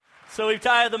So we've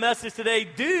titled the message today,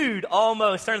 Dude,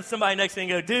 Almost. Turn to somebody next to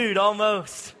you and go, Dude,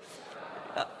 Almost.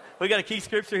 We got a key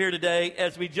scripture here today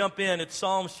as we jump in. It's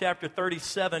Psalms chapter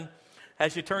 37.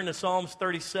 As you turn to Psalms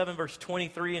 37, verse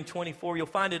 23 and 24, you'll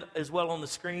find it as well on the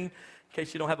screen. In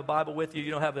case you don't have a Bible with you,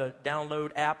 you don't have a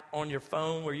download app on your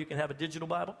phone where you can have a digital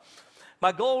Bible.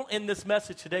 My goal in this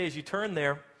message today as you turn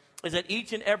there is that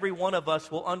each and every one of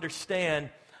us will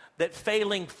understand that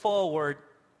failing forward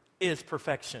is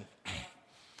perfection.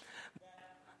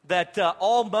 That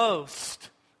almost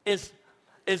is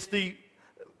the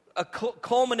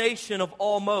culmination of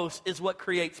almost is what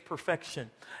creates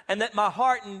perfection. And that my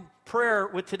heart and prayer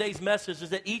with today's message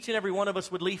is that each and every one of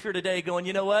us would leave here today going,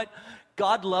 you know what?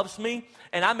 God loves me,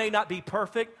 and I may not be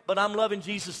perfect, but I'm loving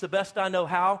Jesus the best I know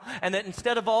how. And that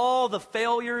instead of all the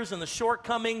failures and the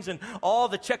shortcomings and all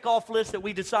the check-off lists that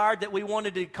we desired that we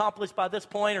wanted to accomplish by this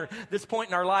point or this point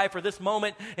in our life or this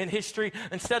moment in history,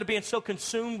 instead of being so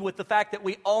consumed with the fact that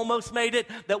we almost made it,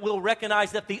 that we'll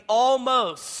recognize that the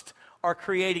almost are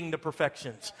creating the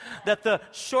perfections. That the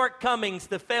shortcomings,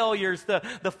 the failures,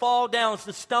 the fall downs,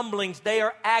 the stumblings, they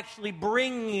are actually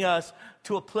bringing us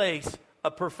to a place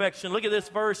of perfection. Look at this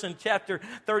verse in chapter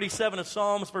 37 of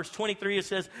Psalms, verse 23. It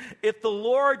says, if the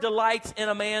Lord delights in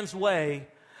a man's way,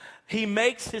 he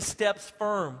makes his steps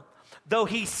firm. Though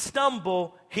he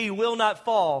stumble, he will not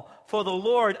fall, for the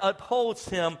Lord upholds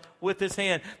him with his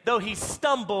hand. Though he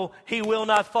stumble, he will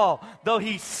not fall. Though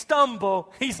he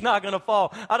stumble, he's not going to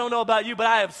fall. I don't know about you, but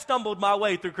I have stumbled my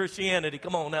way through Christianity.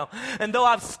 Come on now. And though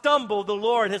I've stumbled, the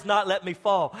Lord has not let me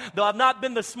fall. Though I've not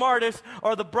been the smartest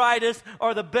or the brightest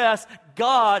or the best,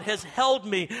 God has held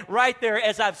me right there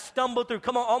as I've stumbled through.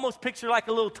 Come on, almost picture like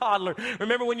a little toddler.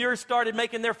 Remember when you started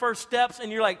making their first steps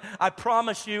and you're like, I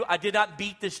promise you, I did not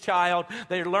beat this child.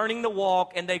 They're learning to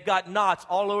walk and they've got knots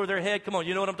all over their head. Come on,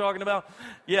 you know what I'm talking about?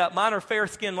 Yeah, mine are fair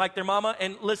skinned like their mama.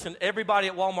 And listen, everybody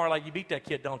at Walmart like, you beat that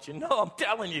kid, don't you? No, I'm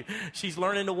telling you, she's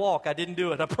learning to walk. I didn't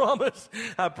do it. I promise.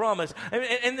 I promise.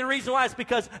 And the reason why is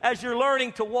because as you're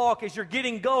learning to walk, as you're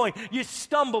getting going, you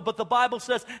stumble. But the Bible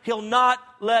says he'll not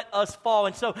let us fall.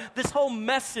 And so this whole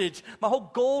message, my whole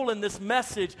goal in this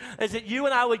message is that you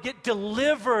and I would get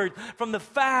delivered from the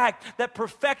fact that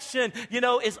perfection,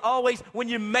 is always when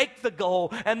you make the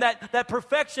goal, and that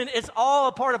perfection is all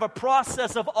a part of a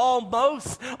process of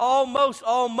almost,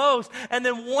 and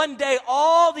then one day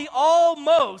all the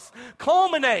almost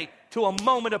culminate to a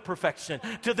moment of perfection,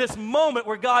 to this moment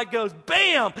where God goes,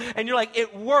 bam, and you're like,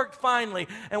 it worked finally.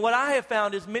 And what I have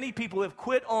found is many people have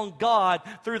quit on God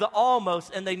through the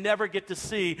almost, and they never get to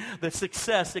see the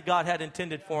success that God had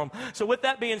intended for them. So with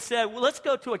that being said, let's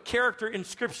go to a character in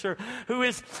Scripture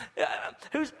who's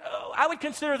I would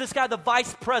consider this guy the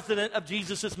vice president of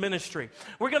Jesus' ministry.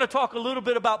 We're going to talk a little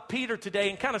bit about Peter today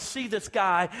and kind of see this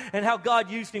guy and how God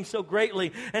used him so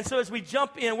greatly. And so as we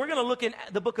jump in, we're going to look in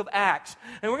the book of Acts,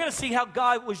 and we're going to see how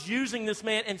God was using this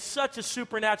man in such a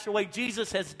supernatural way.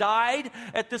 Jesus has died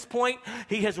at this point.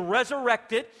 He has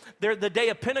resurrected. The day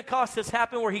of Pentecost has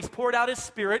happened where he's poured out his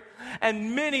Spirit,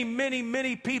 and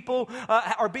many people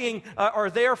are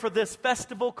there for this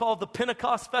festival called the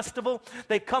Pentecost Festival.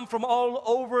 They come from all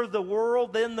over the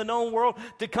world, then the known world,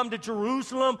 to come to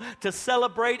Jerusalem to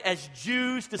celebrate as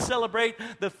Jews, to celebrate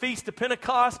the Feast of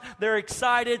Pentecost. They're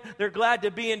excited. They're glad to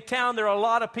be in town. There are a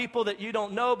lot of people that you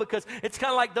don't know because it's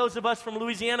kind of like those of us from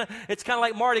Louisiana. It's kind of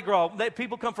like Mardi Gras.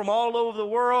 People come from all over the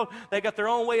world. They got their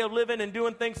own way of living and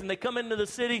doing things, and they come into the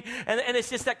city, and it's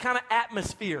just that kind of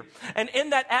atmosphere. And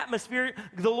in that atmosphere,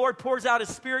 the Lord pours out his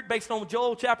Spirit based on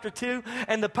Joel chapter 2,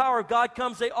 and the power of God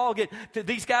comes. They all get to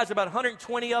these guys, about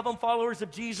 120 of them, followers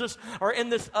of Jesus, are in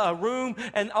this room,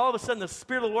 and all of a sudden the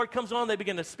Spirit of the Lord comes on. They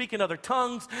begin to speak in other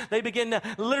tongues. They begin to,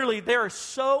 literally, they're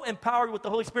so empowered with the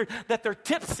Holy Spirit that they're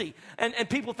tipsy, and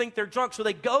people think they're drunk. So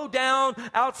they go down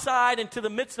outside into the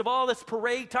midst of all this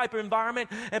parade type of environment,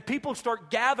 and people start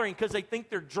gathering because they think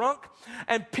they're drunk.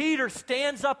 And Peter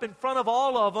stands up in front of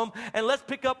all of them, and let's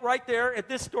pick up right there at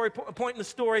this point in the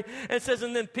story. And it says,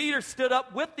 and then Peter stood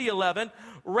up with the 11,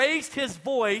 raised his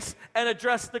voice, and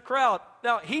addressed the crowd.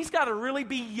 Now, he's got to really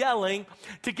be yelling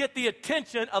to get the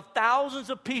attention of thousands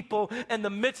of people in the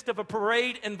midst of a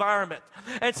parade environment.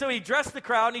 And so he addressed the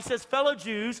crowd, and he says, fellow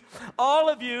Jews, all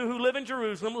of you who live in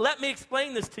Jerusalem, let me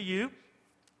explain this to you.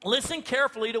 Listen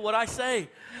carefully to what I say.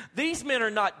 These men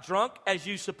are not drunk, as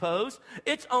you suppose.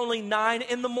 It's only 9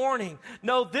 a.m.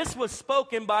 No, this was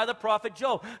spoken by the prophet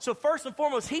Joel. So first and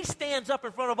foremost, he stands up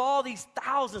in front of all these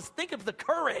thousands. Think of the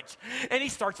courage. And he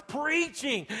starts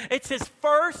preaching. It's his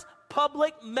first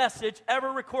public message ever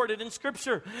recorded in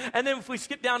Scripture. And then if we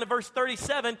skip down to verse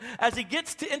 37, as he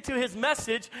gets into his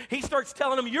message, he starts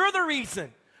telling them, you're the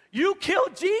reason. You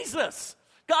killed Jesus.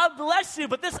 God bless you,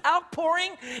 but this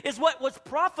outpouring is what was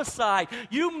prophesied.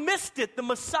 You missed it. The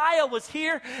Messiah was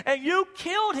here, and you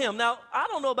killed him. Now, I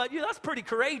don't know about you. That's pretty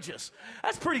courageous.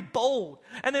 That's pretty bold.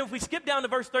 And then if we skip down to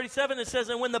verse 37, it says,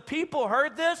 and when the people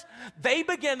heard this, they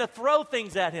began to throw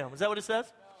things at him. Is that what it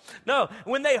says? No.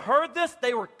 When they heard this,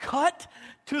 they were cut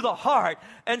to the heart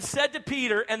and said to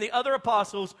Peter and the other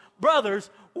apostles, brothers,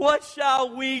 what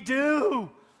shall we do?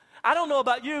 I don't know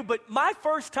about you, but my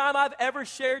first time I've ever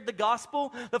shared the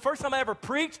gospel, the first time I ever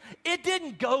preached, it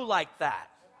didn't go like that.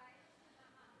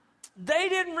 They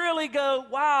didn't really go,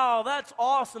 wow, that's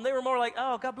awesome. They were more like,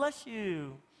 oh, God bless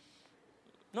you.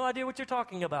 No idea what you're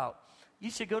talking about.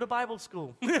 You should go to Bible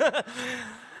school.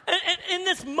 And in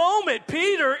this moment,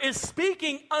 Peter is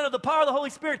speaking under the power of the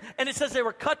Holy Spirit, and it says they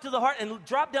were cut to the heart. And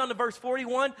drop down to verse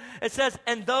 41. It says,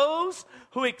 and those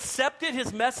who accepted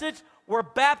his message were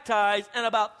baptized, and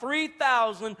about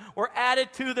 3,000 were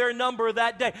added to their number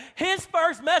that day. His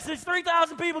first message,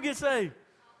 3,000 people get saved.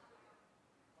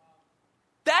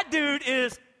 That dude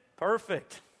is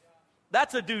perfect.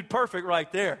 That's a dude perfect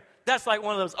right there. That's like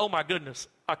one of those, oh my goodness,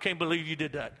 I can't believe you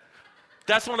did that.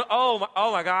 That's one of,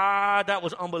 oh my God, that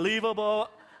was unbelievable.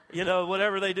 You know,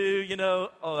 whatever they do, you know,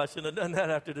 oh, I shouldn't have done that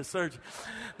after the surgery.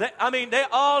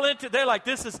 They're like,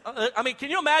 this is, can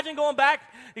you imagine going back?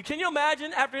 Can you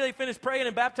imagine after they finished praying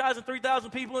and baptizing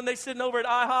 3,000 people and they sitting over at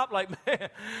IHOP like, man,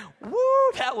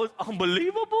 woo, that was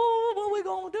unbelievable. What are we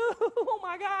going to do? Oh,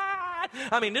 my God.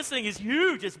 This thing is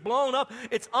huge. It's blown up.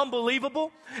 It's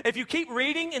unbelievable. If you keep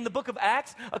reading in the book of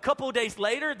Acts, a couple of days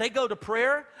later, they go to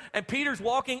prayer, and Peter's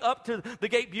walking up to the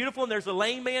gate beautiful, and there's a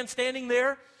lame man standing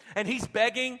there. And he's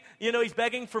begging, he's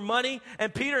begging for money.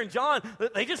 And Peter and John,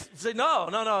 they just say, no,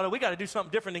 we got to do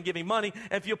something different than giving money.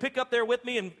 And if you'll pick up there with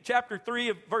me in chapter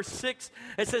 3 of verse 6,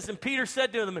 it says, and Peter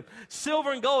said to them,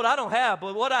 silver and gold I don't have,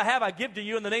 but what I have I give to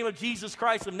you in the name of Jesus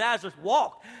Christ of Nazareth.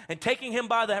 Walk. And taking him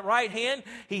by that right hand,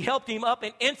 he helped him up,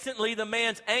 and instantly the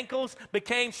man's ankles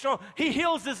became strong. He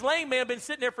heals this lame man, been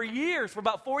sitting there for years, for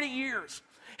about 40 years.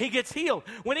 He gets healed.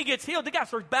 When he gets healed, the guy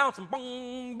starts bouncing,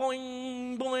 boing,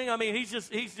 boing, boing.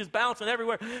 He's just bouncing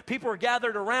everywhere. People are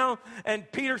gathered around, and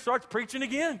Peter starts preaching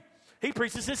again. He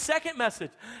preaches his second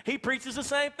message. He preaches the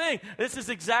same thing. This is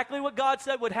exactly what God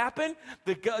said would happen.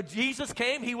 Jesus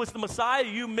came. He was the Messiah.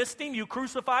 You missed him. You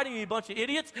crucified him, you bunch of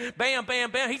idiots. Bam, bam,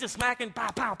 bam. He's just smacking,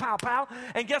 pow, pow, pow, pow.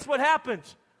 And guess what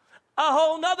happens? A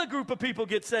whole nother group of people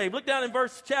get saved. Look down in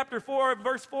chapter 4,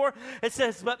 verse 4. It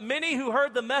says, but many who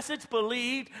heard the message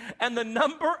believed, and the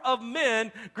number of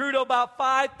men grew to about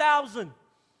 5,000.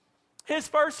 His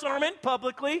first sermon,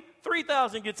 publicly,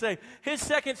 3,000 get saved. His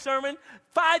second sermon,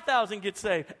 5,000 get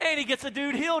saved. And he gets a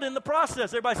dude healed in the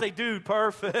process. Everybody say, dude,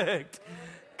 perfect.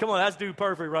 Come on, that's dude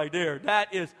perfect right there.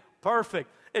 That is perfect.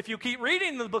 If you keep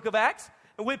reading the book of Acts,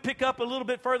 and we pick up a little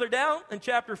bit further down in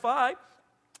chapter 5,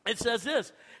 it says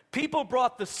this. People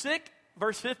brought the sick,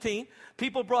 verse 15,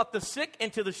 people brought the sick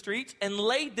into the streets and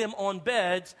laid them on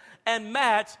beds and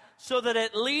mats so that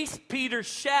at least Peter's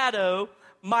shadow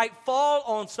might fall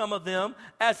on some of them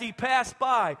as he passed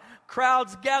by.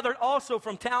 Crowds gathered also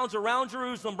from towns around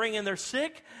Jerusalem, bringing their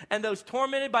sick and those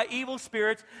tormented by evil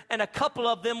spirits, and a couple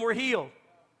of them were healed.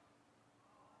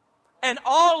 And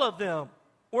all of them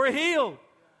were healed.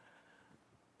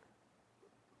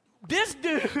 This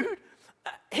dude,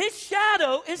 his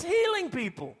shadow is healing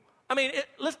people.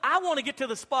 Listen, I want to get to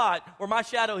the spot where my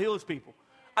shadow heals people.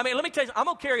 Let me tell you, I'm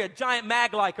going to carry a giant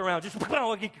mag light around. Just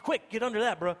quick, get under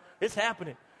that, bro. It's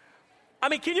happening.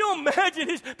 Can you imagine?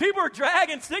 People are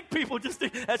dragging sick people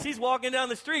as he's walking down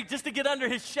the street just to get under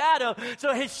his shadow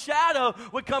so his shadow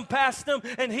would come past them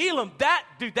and heal them.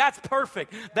 That's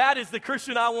perfect. That is the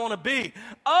Christian I want to be.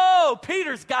 Oh,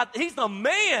 he's the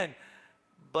man.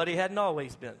 But he hadn't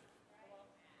always been.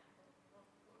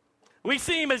 We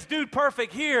see him as dude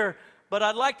perfect here, but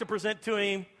I'd like to present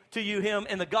to you him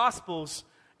in the Gospels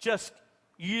just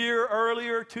 2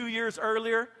 years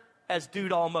earlier as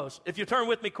dude almost. If you turn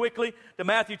with me quickly to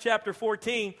Matthew chapter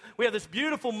 14, we have this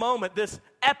beautiful moment, this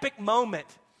epic moment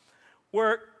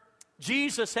where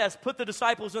Jesus has put the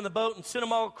disciples in the boat and sent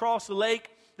them all across the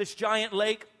lake, this giant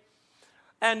lake.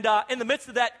 And in the midst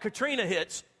of that, Katrina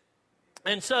hits.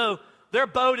 And so their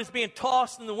boat is being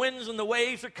tossed, and the winds and the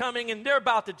waves are coming, and they're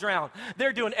about to drown.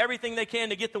 They're doing everything they can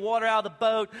to get the water out of the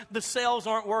boat. The sails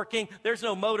aren't working. There's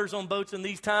no motors on boats in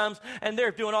these times, and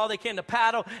they're doing all they can to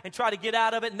paddle and try to get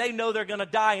out of it, and they know they're going to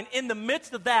die. And in the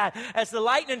midst of that, as the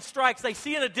lightning strikes, they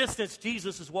see in the distance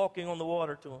Jesus is walking on the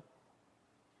water to them.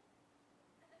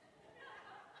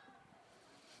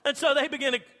 And so they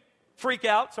begin to freak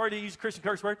out. Sorry to use a Christian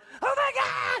curse word. Oh my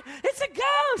God, it's a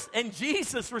ghost. And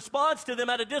Jesus responds to them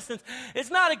at a distance.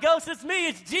 It's not a ghost, it's me,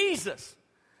 it's Jesus.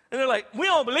 And they're like, we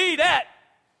don't believe that.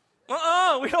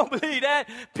 We don't believe that.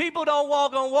 People don't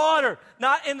walk on water,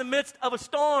 not in the midst of a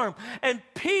storm. And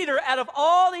Peter, out of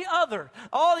all the other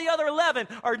 11,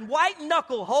 are white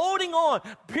knuckle, holding on,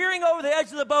 peering over the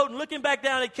edge of the boat and looking back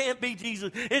down. It can't be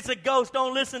Jesus. It's a ghost.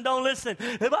 Don't listen.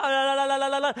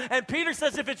 And Peter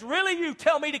says, if it's really you,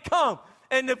 tell me to come.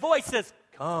 And the voice says,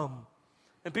 come.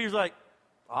 And Peter's like,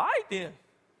 all right then.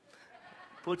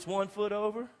 Puts one foot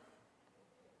over.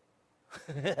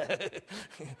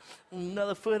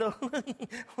 Another foot over.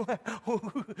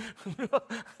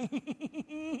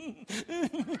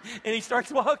 And he starts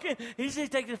walking. He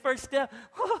just takes the first step.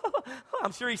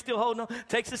 I'm sure he's still holding on.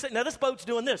 Takes this. Now this boat's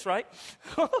doing this, right?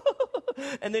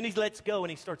 And then he lets go and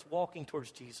he starts walking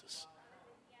towards Jesus.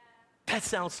 That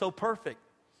sounds so perfect.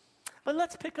 But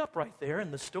let's pick up right there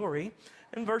in the story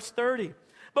in verse 30.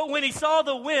 But when he saw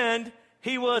the wind,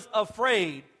 he was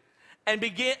afraid. And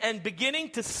beginning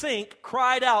to sink,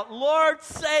 cried out, Lord,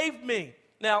 save me.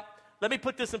 Now, let me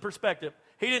put this in perspective.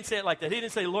 He didn't say it like that. He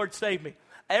didn't say, Lord, save me.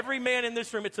 Every man in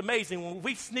this room, it's amazing. When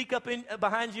we sneak up in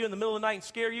behind you in the middle of the night and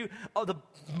scare you, the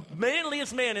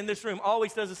manliest man in this room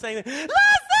always does the same thing. Lord,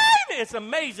 save me. It's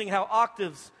amazing how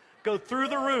octaves go through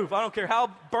the roof. I don't care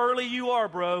how burly you are,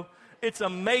 bro. It's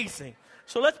amazing.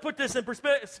 So let's put this in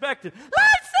perspective.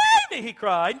 Lord, save me, he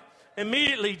cried.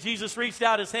 Immediately, Jesus reached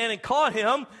out his hand and caught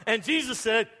him, and Jesus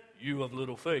said, you of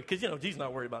little faith. Because, Jesus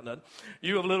not worried about nothing.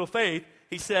 You of little faith.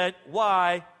 He said,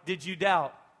 why did you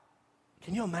doubt?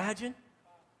 Can you imagine?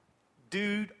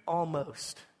 Dude,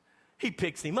 almost. He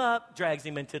picks him up, drags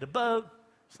him into the boat.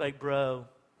 It's like, bro,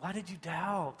 why did you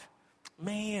doubt?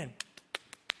 Man,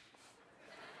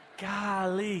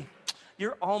 golly,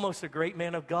 you're almost a great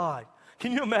man of God.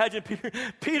 Can you imagine Peter?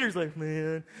 Peter's like,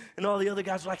 man. And all the other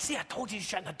guys are like, see, I told you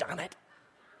shouldn't have done it.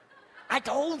 I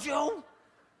told you.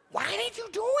 Why did you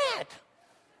do it?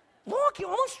 Look, you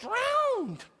almost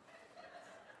drowned.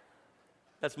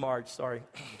 That's Marge, sorry.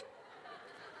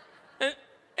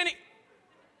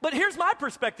 But here's my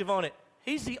perspective on it.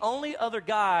 He's the only other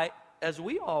guy, as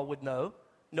we all would know,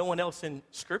 no one else in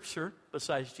Scripture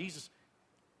besides Jesus.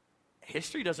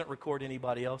 History doesn't record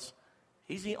anybody else.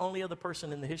 He's the only other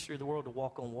person in the history of the world to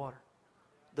walk on water.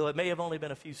 Though it may have only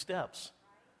been a few steps.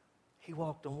 He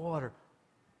walked on water,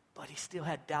 but he still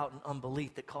had doubt and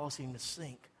unbelief that caused him to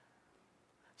sink.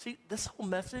 See, this whole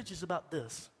message is about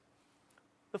this.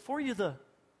 Before you're the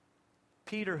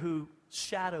Peter whose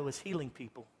shadow is healing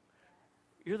people,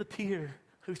 you're the Peter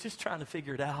who's just trying to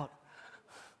figure it out.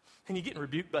 And you're getting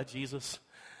rebuked by Jesus.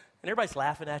 And everybody's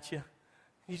laughing at you.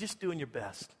 You're just doing your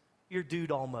best. You're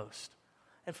dude almost.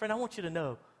 And friend, I want you to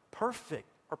know, perfect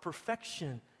or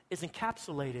perfection is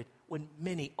encapsulated with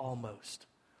many almost.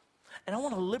 And I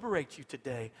want to liberate you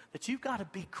today that you've got to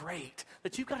be great,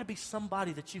 that you've got to be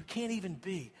somebody that you can't even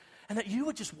be, and that you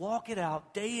would just walk it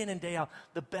out day in and day out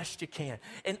the best you can.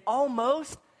 And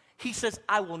almost, he says,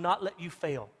 I will not let you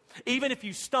fail. Even if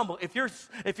you stumble, if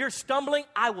you're stumbling,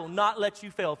 I will not let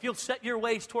you fail. If you'll set your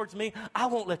ways towards me, I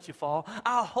won't let you fall.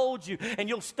 I'll hold you, and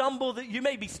you'll stumble. You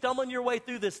may be stumbling your way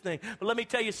through this thing, but let me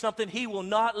tell you something. He will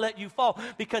not let you fall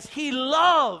because he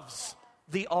loves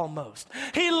the almost.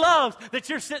 He loves that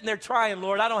you're sitting there trying,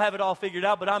 Lord, I don't have it all figured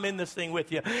out, but I'm in this thing with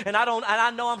you. And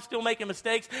I know I'm still making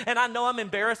mistakes, and I know I'm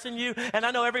embarrassing you, and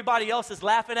I know everybody else is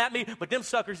laughing at me, but them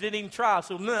suckers didn't even try,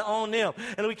 so on them.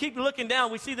 And we keep looking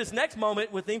down, we see this next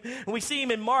moment with him, and we see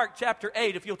him in Mark chapter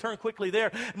 8, if you'll turn quickly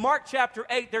there. Mark chapter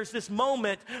 8, there's this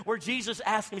moment where Jesus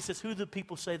asks him, he says, who do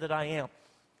people say that I am?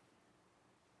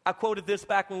 I quoted this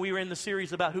back when we were in the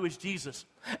series about who is Jesus.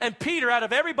 And Peter, out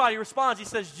of everybody, responds, he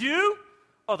says, you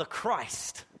are the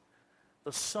Christ,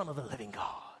 the Son of the living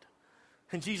God.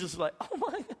 And Jesus is like, oh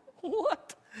my,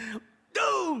 what?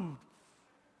 Dude,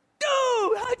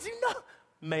 how'd you know?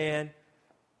 Man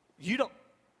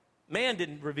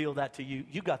didn't reveal that to you.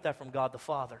 You got that from God the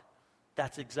Father.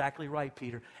 That's exactly right,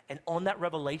 Peter. And on that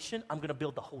revelation, I'm going to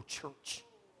build the whole church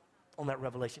on that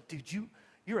revelation. Dude,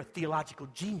 you're a theological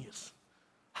genius.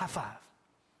 High five.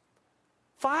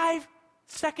 5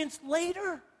 seconds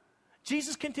later,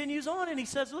 Jesus continues on and he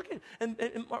says, look at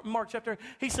in Mark chapter,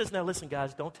 he says, now listen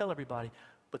guys, don't tell everybody,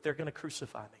 but they're going to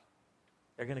crucify me.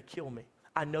 They're going to kill me.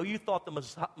 I know you thought the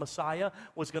Messiah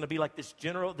was going to be like this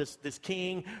general, this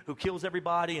king who kills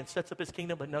everybody and sets up his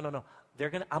kingdom, but no. I'm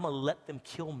going to let them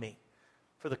kill me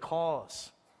for the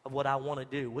cause of what I want to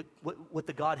do, what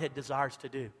the Godhead desires to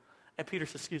do. And Peter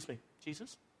says, excuse me,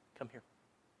 Jesus, come here.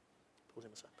 Pulls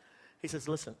him aside. He says,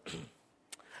 listen,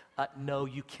 no,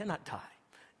 you cannot die.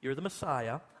 You're the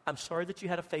Messiah. I'm sorry that you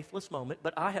had a faithless moment,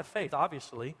 but I have faith,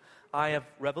 obviously. I have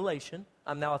revelation.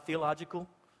 I'm now a theological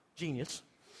genius.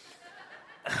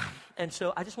 And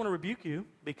so I just want to rebuke you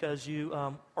because you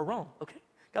are wrong, okay?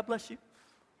 God bless you.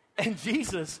 And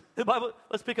Jesus, the Bible,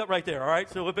 let's pick up right there, all right?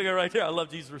 So we'll pick up right there. I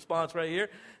love Jesus' response right here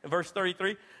in verse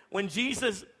 33. When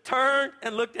Jesus turned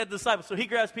and looked at the disciples, so he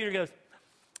grabs Peter and goes,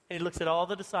 and he looks at all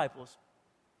the disciples.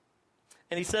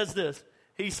 And he says this.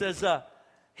 He says,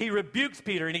 he rebukes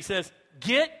Peter and he says,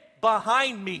 "Get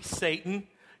behind me, Satan.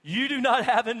 You do not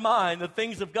have in mind the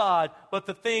things of God, but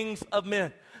the things of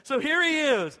men." So here he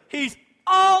is. He's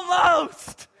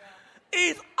almost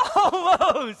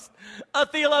a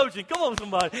theologian. Come on,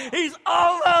 somebody. He's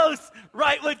almost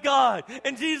right with God.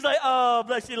 And Jesus is like, "Oh,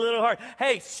 bless your little heart.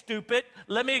 Hey, stupid,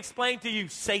 let me explain to you,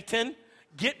 Satan.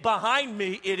 Get behind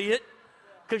me, idiot.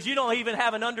 Because you don't even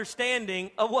have an understanding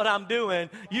of what I'm doing.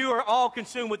 You are all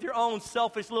consumed with your own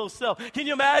selfish little self." Can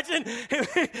you imagine?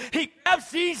 He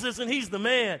grabs Jesus and he's the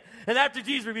man. And after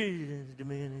Jesus rebuked, the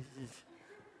man,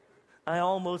 I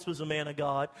almost was a man of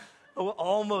God. Oh,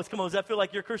 almost. Come on, does that feel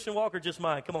like your Christian walk or just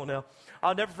mine? Come on now.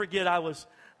 I'll never forget, I was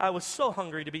so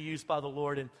hungry to be used by the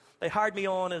Lord. And they hired me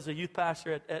on as a youth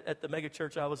pastor at the mega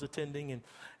church I was attending.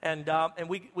 And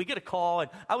we get a call.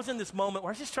 And I was in this moment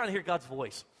where I was just trying to hear God's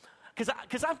voice.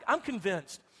 Because I'm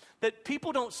convinced that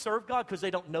people don't serve God because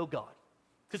they don't know God.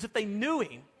 Because if they knew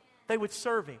Him, they would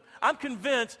serve Him. I'm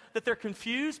convinced that they're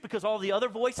confused because all the other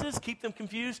voices keep them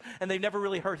confused and they've never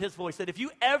really heard His voice. That if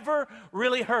you ever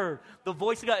really heard the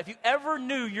voice of God, if you ever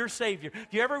knew your Savior,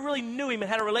 if you ever really knew Him and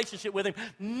had a relationship with Him,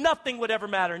 nothing would ever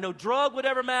matter. No drug would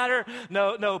ever matter.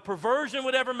 No perversion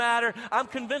would ever matter. I'm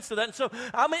convinced of that. And so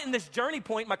I'm in this journey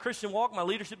point, my Christian walk, my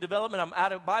leadership development. I'm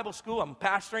out of Bible school. I'm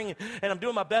pastoring and I'm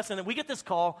doing my best. And then we get this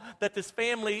call that this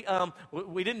family,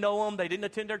 we didn't know them. They didn't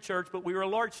attend our church, but we were a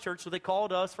large church, so they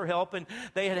called us for help. And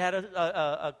they had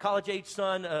a college-age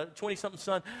son, a 20-something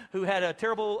son, who had a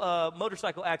terrible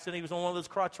motorcycle accident. He was on one of those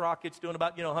crotch rockets doing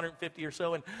about 150 or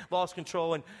so and lost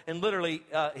control. And literally,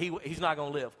 he's not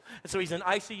going to live. And so he's in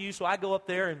ICU. So I go up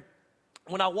there, and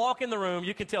when I walk in the room,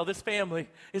 you can tell this family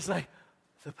is like,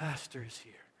 the pastor is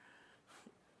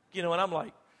here. And I'm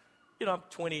like, I'm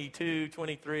 22,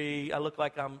 23. I look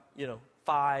like I'm,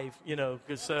 5,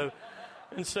 because so...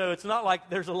 And so it's not like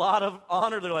there's a lot of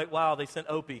honor. They're like, wow, they sent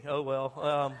Opie. Oh,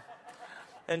 well.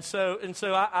 And so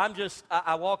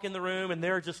I walk in the room, and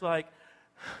they're just like,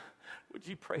 would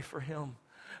you pray for him?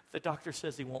 The doctor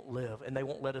says he won't live, and they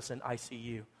won't let us in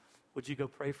ICU. Would you go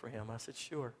pray for him? I said,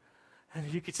 sure. And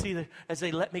you could see that as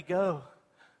they let me go.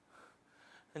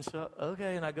 And so,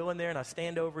 okay, and I go in there, and I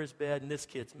stand over his bed, and this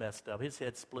kid's messed up. His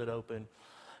head's split open.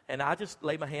 And I just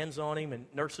lay my hands on him, and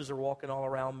nurses are walking all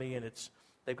around me, and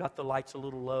they've got the lights a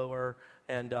little lower,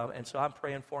 and so I'm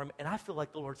praying for him, and I feel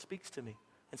like the Lord speaks to me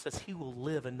and says he will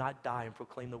live and not die and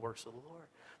proclaim the works of the Lord.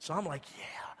 So I'm like,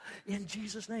 yeah, in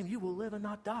Jesus' name, you will live and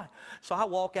not die. So I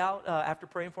walk out, after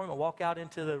praying for him, I walk out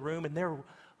into the room, and they're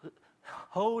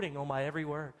holding on my every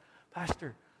word.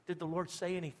 Pastor, did the Lord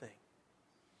say anything?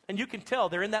 And you can tell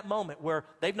they're in that moment where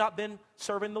they've not been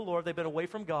serving the Lord, they've been away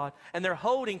from God, and they're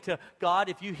holding to, God,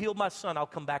 if you heal my son, I'll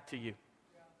come back to you.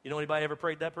 You know anybody ever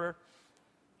prayed that prayer?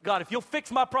 God, if you'll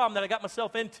fix my problem that I got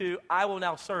myself into, I will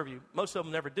now serve you. Most of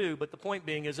them never do, but the point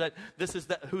being is that this is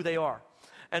who they are.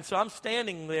 And so I'm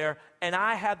standing there, and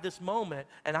I have this moment,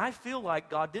 and I feel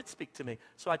like God did speak to me.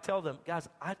 So I tell them, guys,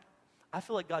 I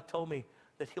feel like God told me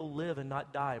that he'll live and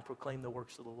not die and proclaim the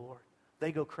works of the Lord.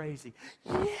 They go crazy.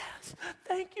 Yes,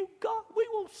 thank you, God. We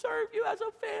will serve you as a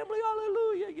family.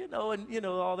 Hallelujah. And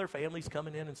all their families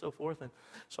coming in and so forth. And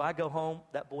so I go home.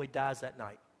 That boy dies that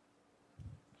night.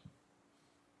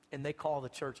 And they call the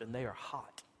church, and they are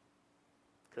hot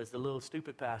because the little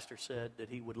stupid pastor said that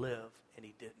he would live, and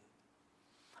he didn't.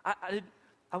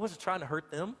 I wasn't trying to hurt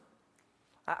them.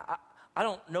 I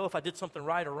don't know if I did something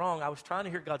right or wrong. I was trying to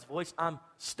hear God's voice. I'm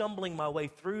stumbling my way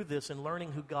through this and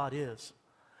learning who God is.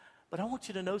 But I want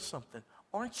you to know something.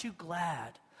 Aren't you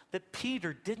glad that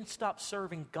Peter didn't stop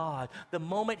serving God the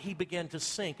moment he began to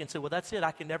sink and said, well, that's it,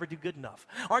 I can never do good enough?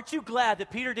 Aren't you glad that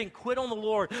Peter didn't quit on the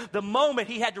Lord the moment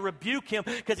he had to rebuke him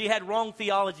because he had wrong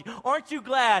theology? Aren't you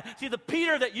glad? See, the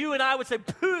Peter that you and I would say,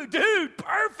 dude,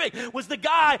 perfect, was the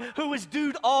guy who was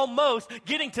almost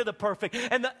getting to the perfect.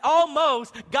 And the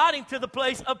almost got him to the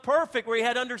place of perfect where he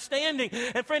had understanding.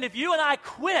 And friend, if you and I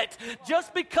quit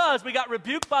just because we got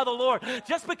rebuked by the Lord,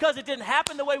 just because it didn't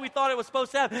happen the way we thought it was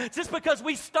supposed to happen, just because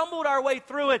we stumbled stumbled our way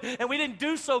through it and we didn't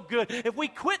do so good, if we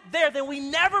quit there, then we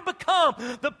never become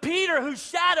the Peter whose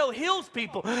shadow heals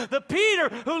people, the Peter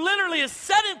who literally is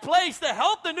set in place to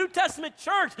help the New Testament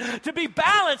church to be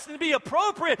balanced and to be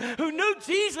appropriate, who knew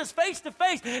Jesus face to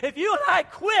face. If you and I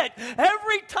quit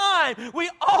every time we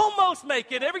almost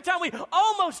make it, every time we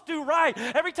almost do right,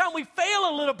 every time we fail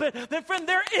a little bit, then friend,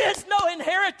 there is no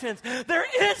inheritance. There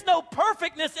is no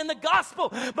perfectness in the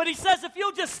gospel. But he says, if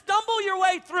you'll just stumble your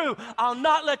way through, I'll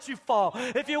not let you fall.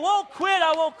 If you won't quit,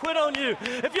 I won't quit on you.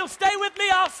 If you'll stay with me,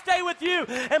 I'll stay with you.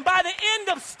 And by the end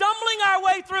of stumbling our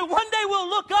way through, one day we'll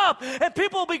look up and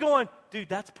people will be going, dude,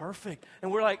 that's perfect.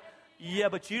 And we're like, yeah,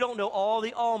 but you don't know all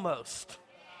the almost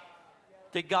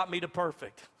that got me to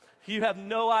perfect. You have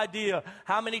no idea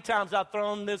how many times I've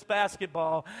thrown this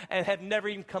basketball and have never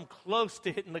even come close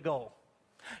to hitting the goal.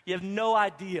 You have no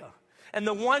idea. And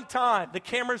the one time the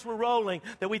cameras were rolling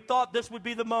that we thought this would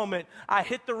be the moment, I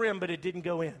hit the rim, but it didn't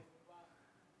go in.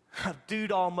 I've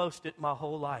dude almost it my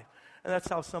whole life. And that's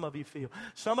how some of you feel.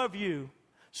 Some of you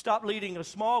stop leading a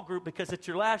small group because at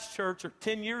your last church or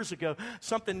 10 years ago,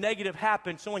 something negative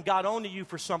happened. Someone got onto you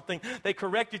for something. They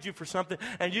corrected you for something.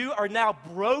 And you are now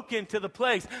broken to the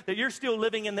place that you're still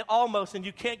living in the almost and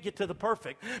you can't get to the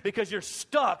perfect because you're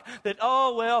stuck that,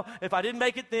 oh, well, if I didn't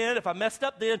make it then, if I messed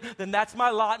up then that's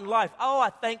my lot in life. Oh, I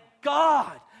thank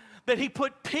God that he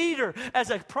put Peter as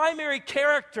a primary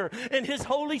character in his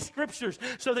holy scriptures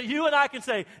so that you and I can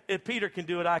say, if Peter can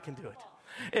do it, I can do it.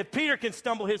 If Peter can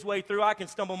stumble his way through, I can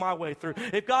stumble my way through.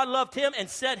 If God loved him and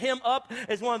set him up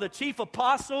as one of the chief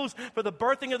apostles for the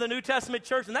birthing of the New Testament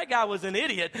church, and that guy was an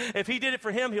idiot, if he did it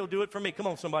for him, he'll do it for me. Come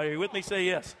on, somebody, are you with me? Say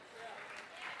yes.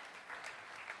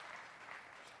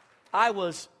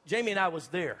 Jamie and I was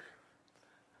there.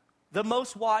 The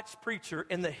most watched preacher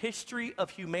in the history of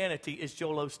humanity is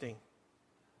Joel Osteen.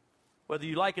 Whether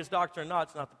you like his doctrine or not,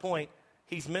 it's not the point.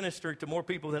 He's ministered to more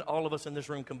people than all of us in this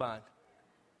room combined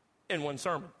in one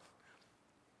sermon.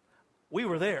 We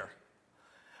were there.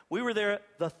 We were there,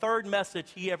 the third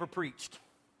message he ever preached.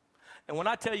 And when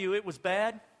I tell you it was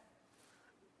bad,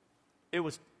 it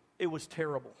was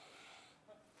terrible.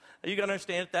 Now you got to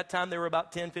understand, at that time there were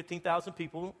about 10, 15,000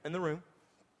 people in the room.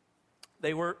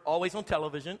 They were always on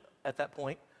television at that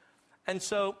point. And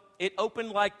so it opened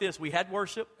like this. We had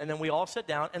worship, and then we all sat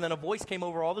down, and then a voice came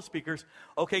over all the speakers.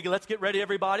 Okay, let's get ready,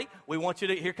 everybody. We want you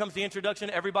to, here comes the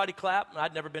introduction. Everybody clap.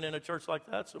 I'd never been in a church like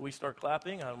that, so we start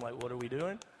clapping. I'm like, what are we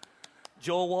doing?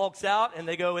 Joel walks out, and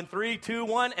they go in 3, 2,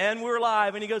 1, and we're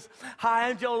live. And he goes, hi,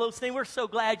 I'm Joel Osteen. We're so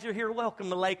glad you're here. Welcome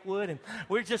to Lakewood. And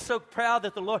we're just so proud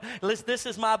that the Lord, listen, this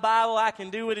is my Bible. I can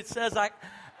do what it says.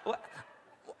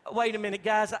 Wait a minute,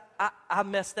 guys. I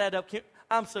messed that up.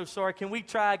 I'm so sorry. Can we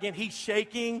try again? He's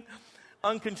shaking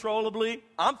uncontrollably.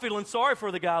 I'm feeling sorry for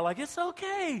the guy. Like, it's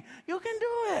okay. You can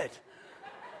do it.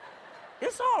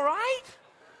 It's all right.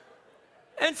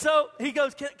 And so he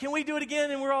goes, can we do it again?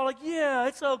 And we're all like, yeah,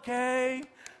 it's okay.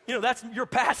 You know, that's your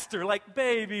pastor. Like,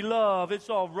 baby, love, it's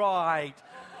all right.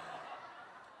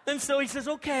 And so he says,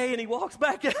 okay, and he walks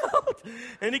back out,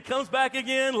 and he comes back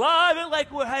again, live at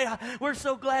Lakewood. Hey, we're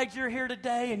so glad you're here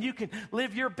today, and you can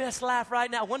live your best life right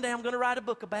now. One day I'm going to write a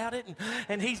book about it,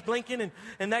 and he's blinking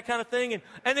and that kind of thing.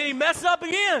 And then he messes up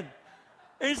again.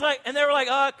 And he's like, and they were like,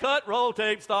 cut, roll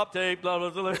tape, stop tape, blah, blah,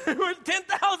 blah.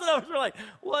 10,000 of us were like,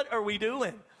 what are we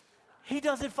doing? He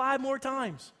does it 5 more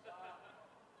times.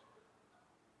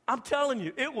 I'm telling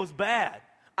you, it was bad.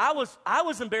 I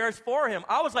was embarrassed for him.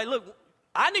 I was like, look,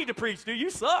 I need to preach, dude. You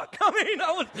suck. I mean,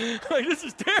 I was like, this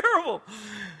is terrible.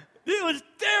 It was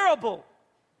terrible.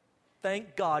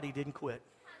 Thank God he didn't quit.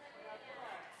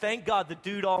 Thank God the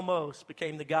dude almost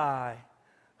became the guy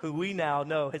who we now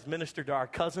know has ministered to our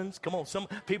cousins. Come on, some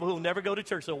people who never go to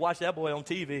church, they'll watch that boy on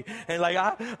TV. And like,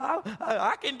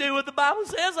 I can do what the Bible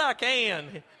says I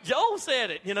can. Joel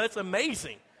said it. You know, it's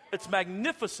amazing. It's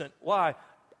magnificent. Why?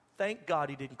 Thank God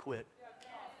he didn't quit.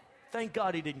 Thank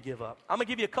God he didn't give up. I'm going to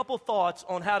give you a couple thoughts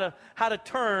on how to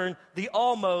turn the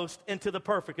almost into the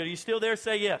perfect. Are you still there?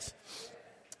 Say yes.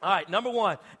 All right, number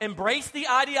 1, embrace the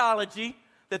ideology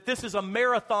that this is a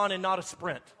marathon and not a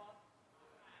sprint.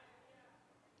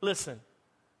 Listen,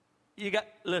 you're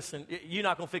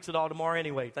not going to fix it all tomorrow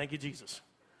anyway. Thank you, Jesus.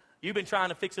 You've been trying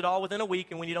to fix it all within a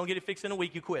week, and when you don't get it fixed in a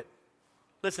week, you quit.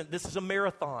 Listen, this is a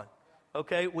marathon,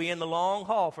 okay? We in the long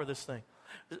haul for this thing.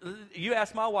 You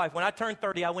ask my wife, when I turned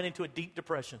 30, I went into a deep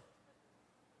depression.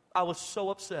 I was so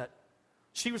upset.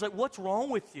 She was like, what's wrong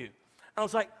with you? And I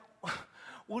was like,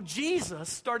 well, Jesus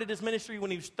started his ministry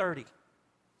when he was 30.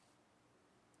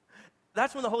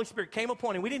 That's when the Holy Spirit came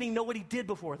upon him. We didn't even know what he did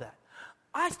before that.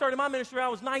 I started my ministry when I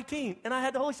was 19, and I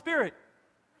had the Holy Spirit.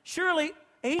 Surely,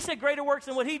 And he said, greater works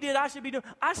than what he did I should be doing.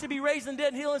 I should be raising the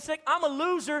dead and healing the sick. I'm a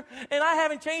loser, and I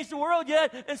haven't changed the world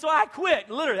yet, and so I quit.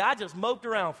 Literally, I just moped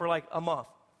around for like a month.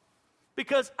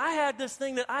 Because I had this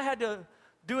thing that I had to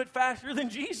do it faster than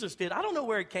Jesus did. I don't know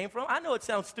where it came from. I know it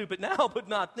sounds stupid now, but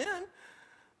not then.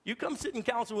 You come sit in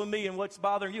counsel with me and what's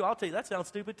bothering you, I'll tell you, that sounds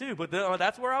stupid too. But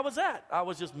that's where I was at. I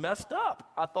was just messed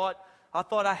up. I thought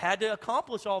I had to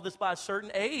accomplish all this by a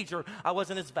certain age, or I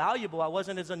wasn't as valuable, I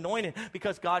wasn't as anointed,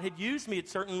 because God had used me at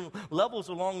certain levels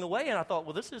along the way, and I thought,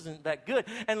 well, this isn't that good.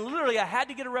 And literally, I had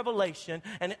to get a revelation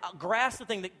and grasp the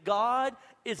thing that God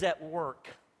is at work.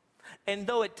 And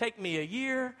though it take me a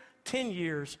year, 10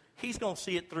 years, he's going to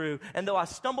see it through. And though I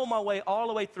stumble my way all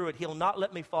the way through it, he'll not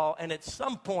let me fall. And at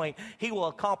some point, he will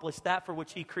accomplish that for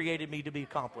which he created me to be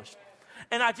accomplished.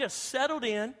 And I just settled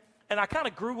in, and I kind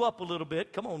of grew up a little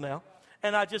bit. Come on now.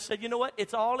 And I just said, you know what?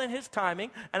 It's all in his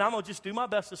timing, and I'm going to just do my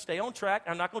best to stay on track.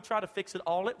 I'm not going to try to fix it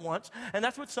all at once. And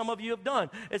that's what some of you have done,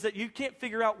 is that you can't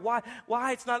figure out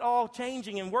why it's not all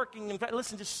changing and working. In fact,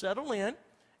 listen, just settle in.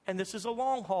 And this is a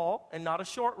long haul and not a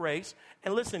short race.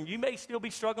 And listen, you may still be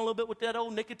struggling a little bit with that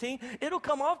old nicotine. It'll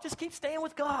come off. Just keep staying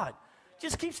with God.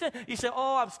 Just keep staying. You say,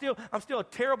 oh, I'm still a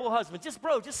terrible husband. Just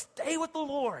stay with the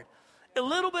Lord. A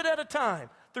little bit at a time.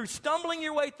 Through stumbling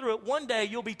your way through it, one day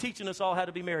you'll be teaching us all how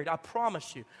to be married. I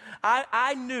promise you.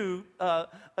 I knew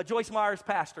Joyce Meyer's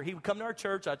pastor. He would come to our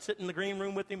church. I'd sit in the green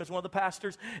room with him as one of the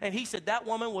pastors. And he said that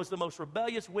woman was the most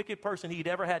rebellious, wicked person he'd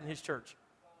ever had in his church.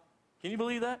 Can you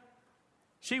believe that?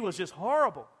 She was just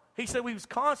horrible. He said we was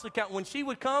constantly counting. When she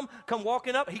would come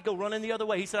walking up, he'd go running the other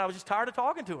way. He said, I was just tired of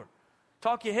talking to her.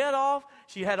 Talk your head off.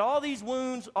 She had all these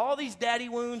wounds, all these daddy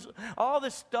wounds, all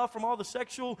this stuff from all the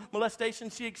sexual molestation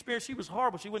she experienced. She was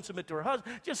horrible. She wouldn't submit to her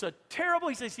husband. Just a terrible,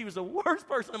 he said she was the worst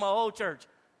person in my whole church.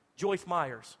 Joyce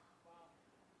Myers.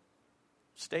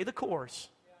 Stay the course.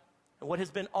 And what has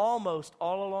been almost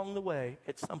all along the way,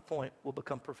 at some point, will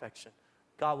become perfection.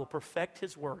 God will perfect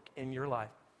his work in your life.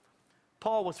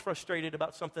 Paul was frustrated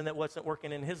about something that wasn't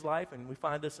working in his life, and we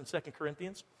find this in 2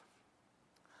 Corinthians.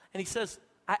 And he says,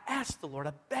 I asked the Lord,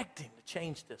 I begged him to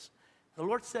change this. The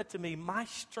Lord said to me, my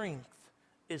strength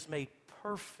is made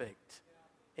perfect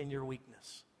in your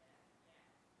weakness.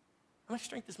 My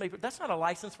strength is made perfect. That's not a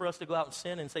license for us to go out and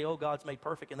sin and say, oh, God's made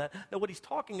perfect in that. No, what he's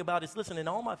talking about is, listen, in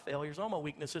all my failures, all my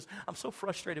weaknesses, I'm so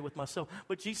frustrated with myself.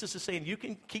 But Jesus is saying, you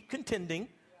can keep contending,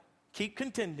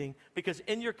 because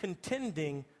in your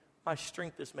contending, my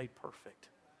strength is made perfect.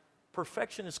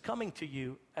 Perfection is coming to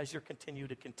you as you continue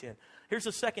to contend. Here's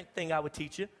the second thing I would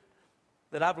teach you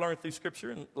that I've learned through Scripture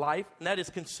and life, and that is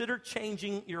consider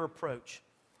changing your approach.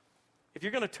 If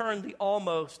you're going to turn the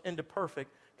almost into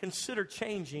perfect, consider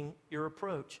changing your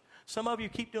approach. Some of you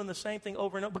keep doing the same thing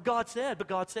over and over. But God said, but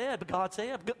God said, but God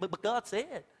said, but God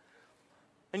said.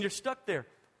 And you're stuck there.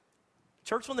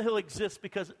 Church on the Hill exists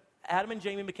because Adam and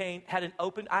Jamie McCain had an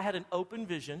open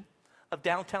vision of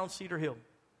downtown Cedar Hill.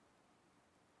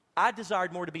 I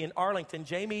desired more to be in Arlington.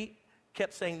 Jamie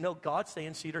kept saying, no, God's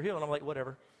saying Cedar Hill. And I'm like,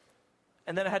 whatever.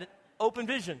 And then I had an open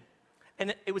vision.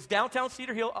 And it was downtown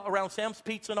Cedar Hill around Sam's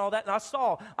Pizza and all that. And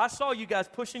I saw you guys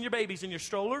pushing your babies in your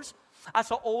strollers. I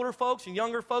saw older folks and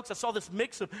younger folks. I saw this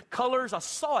mix of colors. I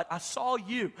saw it. I saw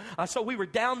you. We were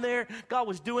down there. God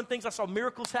was doing things. I saw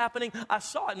miracles happening. I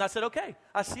saw it. And I said, okay,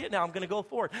 I see it now. I'm going to go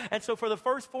forward. And so for the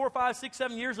first 4, 5, 6,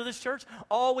 7 years of this church,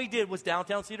 all we did was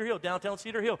downtown Cedar Hill, downtown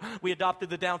Cedar Hill. We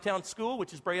adopted the downtown school,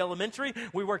 which is Bray Elementary.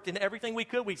 We worked in everything we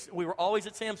could. We were always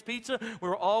at Sam's Pizza. We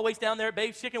were always down there at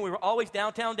Babe's Chicken. We were always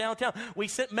downtown. We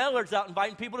sent mailers out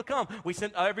inviting people to come. We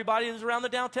sent everybody that was around the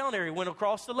downtown area, went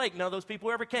across the lake. None of those people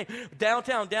ever came.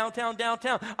 Downtown.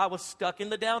 I was stuck in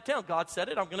the downtown. God said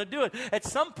it. I'm going to do it. At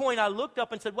some point, I looked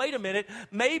up and said, wait a minute.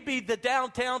 Maybe the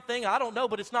downtown thing, I don't know,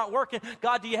 but it's not working.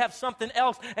 God, do you have something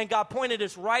else? And God pointed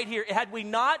us right here. Had we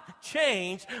not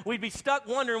changed, we'd be stuck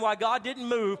wondering why God didn't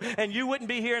move, and you wouldn't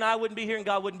be here, and I wouldn't be here, and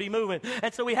God wouldn't be moving.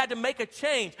 And so we had to make a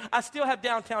change. I still have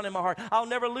downtown in my heart. I'll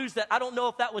never lose that. I don't know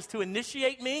if that was to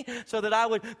initiate me so that I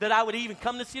would even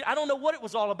come to see it. I don't know what it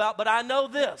was all about, but I know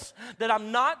this, that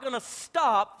I'm not going to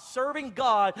stop serving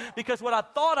God because what I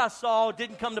thought I saw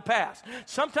didn't come to pass.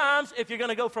 Sometimes if you're going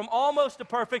to go from almost to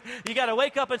perfect, you got to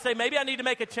wake up and say, maybe I need to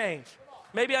make a change.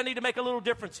 Maybe I need to make a little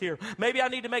difference here. Maybe I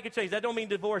need to make a change. That don't mean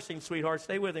divorcing, sweetheart.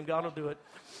 Stay with him. God will do it.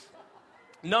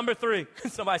 Number 3.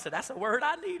 Somebody said, that's a word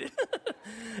I needed.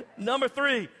 Number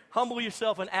 3, humble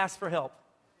yourself and ask for help.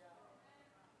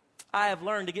 I have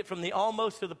learned to get from the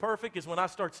almost to the perfect is when I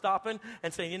start stopping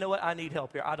and saying, you know what, I need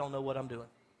help here. I don't know what I'm doing.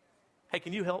 Hey,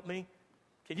 can you help me?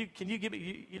 Can you give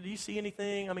me, do you see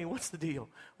anything? I mean, what's the deal?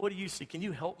 What do you see? Can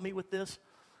you help me with this?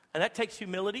 And that takes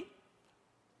humility.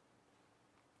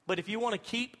 But if you want to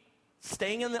keep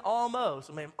Staying in the almost.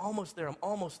 I mean, I'm almost there. I'm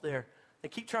almost there.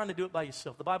 And keep trying to do it by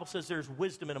yourself. The Bible says there's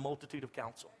wisdom in a multitude of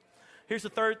counsel. Here's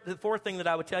the fourth thing that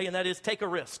I would tell you, and that is take a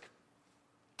risk.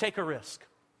 Take a risk.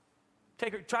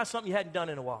 Try something you hadn't done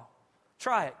in a while.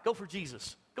 Try it. Go for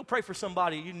Jesus. Go pray for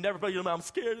somebody. You never pray. I'm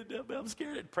scared of them. I'm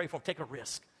scared. Pray for them. Take a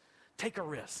risk. Take a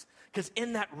risk. Because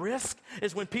in that risk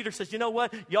is when Peter says, you know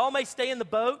what? Y'all may stay in the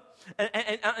boat,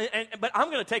 but I'm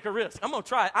going to take a risk. I'm going to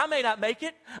try it. I may not make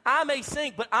it. I may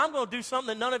sink, but I'm going to do something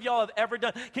that none of y'all have ever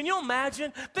done. Can you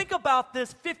imagine? Think about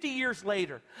this 50 years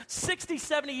later, 60,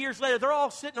 70 years later. They're all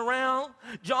sitting around.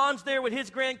 John's there with his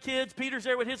grandkids. Peter's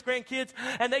there with his grandkids.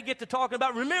 And they get to talking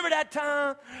about, remember that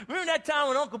time? Remember that time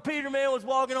when Uncle Peter, man, was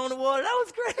walking on the water? That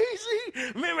was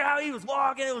crazy. Remember how he was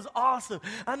walking? It was awesome.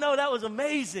 I know, that was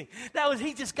amazing.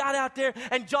 He just got out there,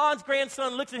 and John's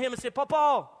grandson looks at him and said,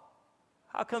 Papa,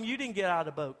 how come you didn't get out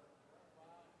of the boat?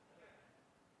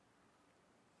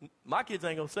 My kids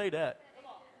ain't going to say that.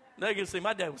 They're going to say,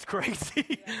 my dad was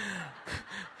crazy.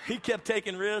 He kept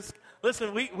taking risks. Listen,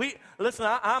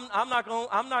 I'm not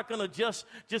going to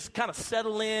just kind of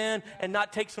settle in and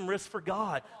not take some risks for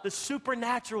God. The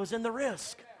supernatural is in the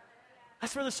risk.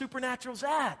 That's where the supernatural's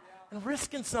at. And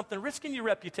risking something, risking your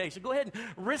reputation. Go ahead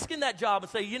and risk in that job and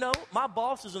say, you know, my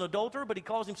boss is an adulterer, but he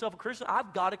calls himself a Christian.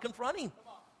 I've got to confront him.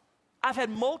 I've had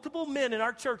multiple men in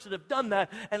our church that have done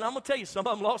that, and I'm going to tell you, some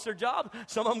of them lost their jobs,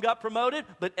 some of them got promoted,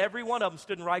 but every one of them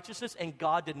stood in righteousness, and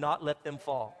God did not let them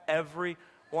fall. Every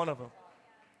one of them.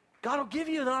 God will give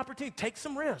you an opportunity. Take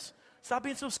some risks. Stop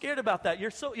being so scared about that.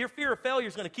 Your fear of failure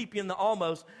is going to keep you in the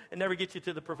almost and never get you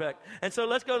to the perfect. And so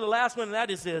let's go to the last one, and that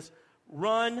is this.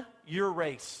 Run your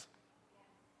race.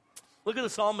 Look at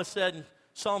the psalmist said in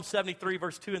Psalm 73,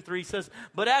 verse 2 and 3. He says,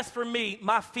 but as for me,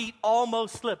 my feet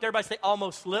almost slipped. Everybody say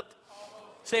almost slipped.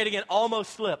 Almost. Say it again,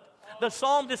 almost slipped. The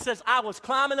psalmist says, I was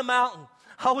climbing a mountain.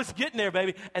 I was getting there,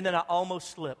 baby, and then I almost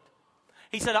slipped.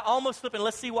 He said, I almost slipped, and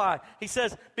let's see why. He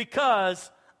says, because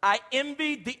I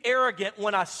envied the arrogant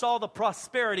when I saw the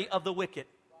prosperity of the wicked.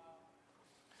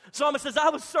 Psalmist says, I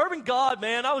was serving God,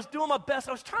 man. I was doing my best.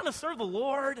 I was trying to serve the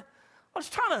Lord. I was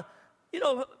trying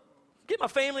to, get my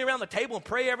family around the table and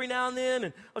pray every now and then.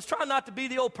 And I was trying not to be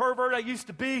the old pervert I used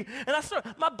to be. And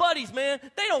my buddies, man,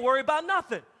 they don't worry about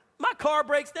nothing. My car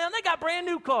breaks down. They got brand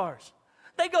new cars.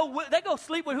 They go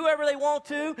sleep with whoever they want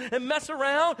to and mess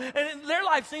around, and their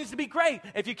life seems to be great.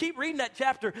 If you keep reading that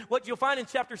chapter, what you'll find in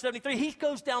chapter 73, he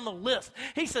goes down the list.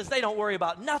 He says they don't worry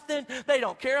about nothing. They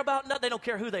don't care about nothing. They don't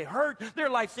care who they hurt. Their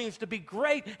life seems to be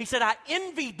great. He said, I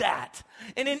envied that.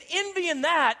 And in envying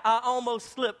that, I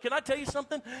almost slipped. Can I tell you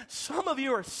something? Some of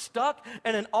you are stuck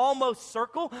in an almost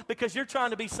circle because you're trying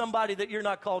to be somebody that you're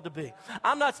not called to be.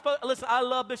 Listen, I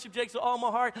love Bishop Jakes with all my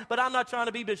heart, but I'm not trying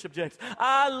to be Bishop Jakes.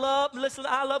 I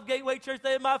love Gateway Church.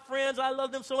 They're my friends. I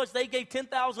love them so much. They gave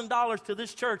 $10,000 to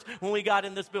this church when we got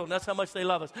in this building. That's how much they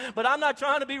love us. But I'm not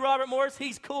trying to be Robert Morris.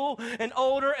 He's cool and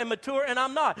older and mature, and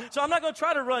I'm not. So I'm not going to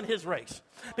try to run his race,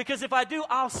 because if I do,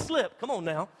 I'll slip. Come on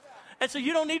now. And so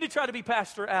you don't need to try to be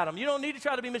Pastor Adam. You don't need to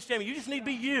try to be Miss Jamie. You just need to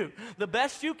be you, the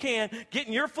best you can,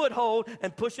 getting your foothold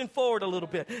and pushing forward a little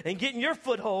bit, and getting your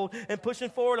foothold and pushing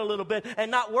forward a little bit,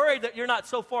 and not worry that you're not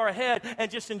so far ahead,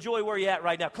 and just enjoy where you're at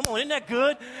right now. Come on, isn't that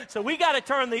good? So we got to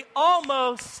turn the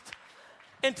almost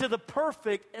into the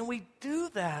perfect, and we do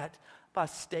that by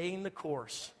staying the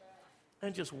course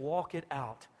and just walk it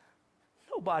out.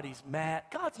 Nobody's mad.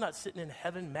 God's not sitting in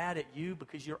heaven mad at you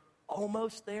because you're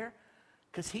almost there.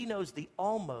 Because he knows the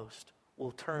almost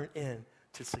will turn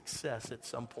into success at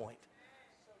some point.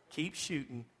 Keep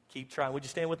shooting. Keep trying. Would you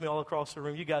stand with me all across the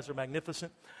room? You guys are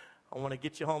magnificent. I want to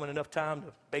get you home in enough time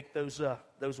to bake those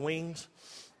wings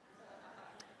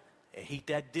and heat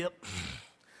that dip.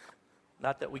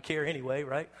 Not that we care anyway,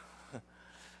 right?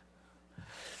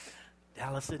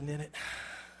 Dallas isn't in it.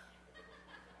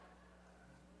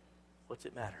 What's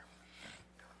it matter?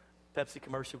 Pepsi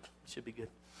commercial should be good.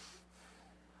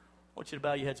 I want you to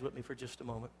bow your heads with me for just a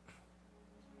moment.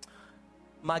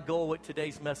 My goal with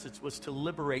today's message was to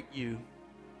liberate you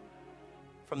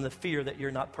from the fear that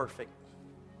you're not perfect.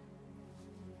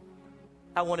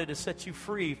 I wanted to set you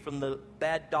free from the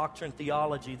bad doctrine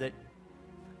theology that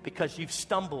because you've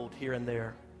stumbled here and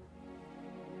there,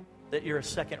 that you're a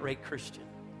second-rate Christian.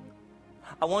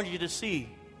 I wanted you to see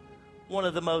one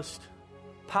of the most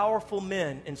powerful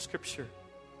men in Scripture.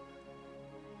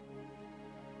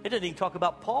 It didn't even talk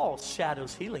about Paul's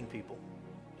shadows healing people.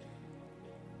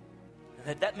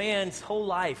 And that man's whole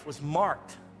life was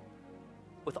marked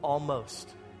with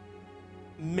almost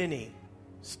many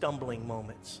stumbling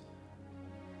moments.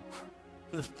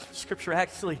 The Scripture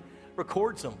actually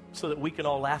records them so that we can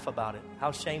all laugh about it.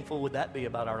 How shameful would that be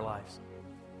about our lives?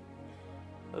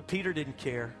 But Peter didn't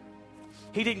care.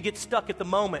 He didn't get stuck at the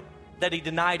moment that he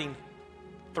denied him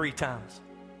 3 times.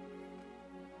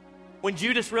 When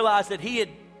Judas realized that he had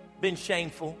been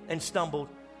shameful and stumbled,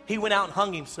 he went out and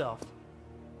hung himself.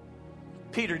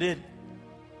 Peter didn't.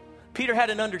 Peter had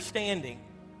an understanding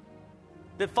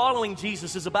that following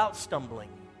Jesus is about stumbling.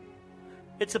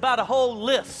 It's about a whole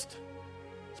list.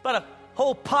 It's about a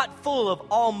whole pot full of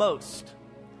almost.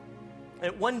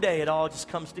 And one day it all just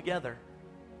comes together.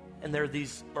 And there are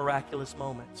these miraculous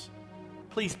moments.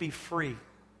 Please be free.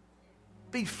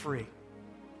 Be free.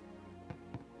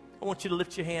 I want you to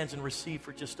lift your hands and receive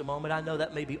for just a moment. I know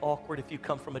that may be awkward if you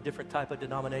come from a different type of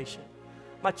denomination.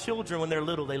 My children, when they're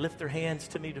little, they lift their hands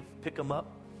to me to pick them up.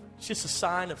 It's just a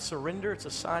sign of surrender. It's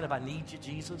a sign of, I need you,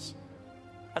 Jesus.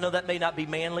 I know that may not be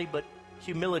manly, but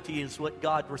humility is what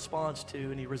God responds to,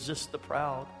 and he resists the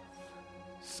proud.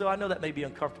 So I know that may be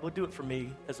uncomfortable. Do it for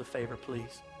me as a favor,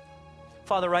 please.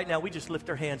 Father, right now, we just lift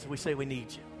our hands and we say we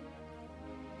need you.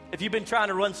 If you've been trying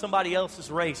to run somebody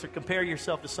else's race or compare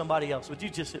yourself to somebody else, would you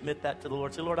just admit that to the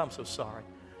Lord? Say, Lord, I'm so sorry.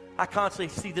 I constantly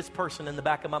see this person in the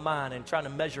back of my mind and trying to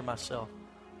measure myself.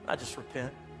 I just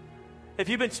repent. If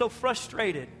you've been so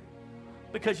frustrated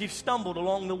because you've stumbled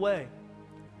along the way,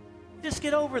 just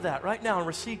get over that right now and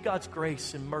receive God's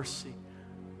grace and mercy.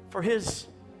 For his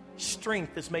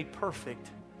strength is made perfect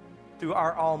through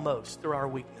our almost, through our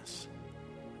weakness.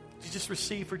 Would you just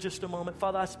receive for just a moment?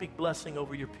 Father, I speak blessing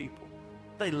over your people.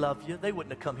 They love you. They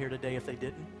wouldn't have come here today if they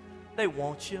didn't. They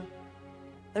want you.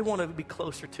 They want to be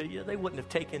closer to you. They wouldn't have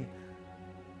taken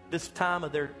this time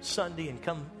of their Sunday and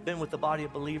been with the body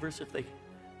of believers if they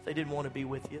didn't want to be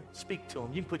with you. Speak to them.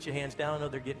 You can put your hands down. I know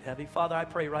they're getting heavy. Father, I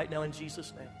pray right now in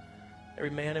Jesus' name, every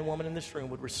man and woman in this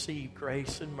room would receive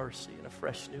grace and mercy in a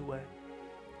fresh new way.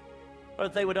 Or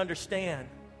that they would understand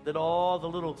that all the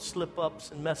little slip-ups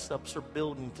and mess-ups are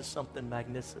building to something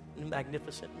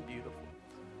magnificent and beautiful.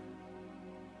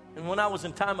 And when I was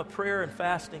in time of prayer and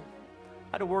fasting,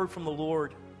 I had a word from the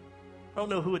Lord. I don't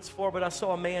know who it's for, but I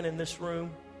saw a man in this room.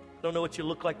 I don't know what you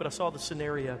look like, but I saw the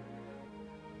scenario.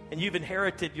 And you've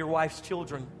inherited your wife's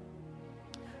children.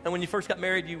 And when you first got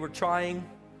married, you were trying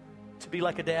to be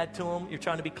like a dad to them. You're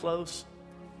trying to be close.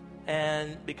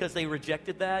 And because they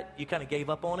rejected that, you kind of gave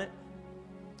up on it.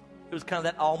 It was kind of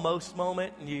that almost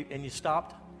moment, and you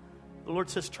stopped. The Lord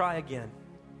says, try again.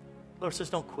 The Lord says,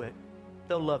 don't quit.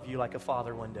 They'll love you like a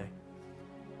father one day.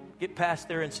 Get past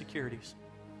their insecurities.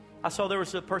 I saw there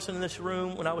was a person in this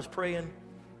room when I was praying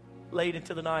late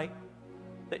into the night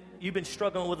that you've been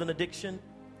struggling with an addiction.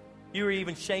 You were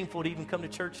even shameful to even come to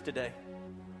church today.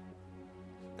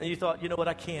 And you thought, you know what,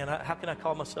 I can. How can I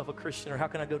call myself a Christian, or how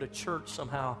can I go to church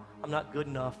somehow? I'm not good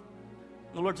enough.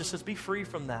 And the Lord just says, be free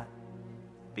from that.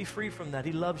 Be free from that.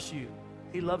 He loves you.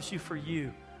 He loves you for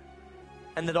you.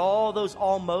 And that all those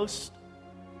almost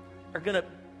are going to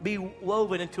be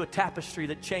woven into a tapestry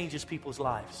that changes people's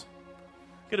lives.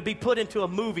 Going to be put into a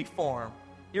movie form.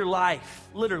 Your life,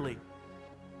 literally.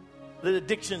 The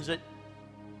addictions that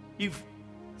you've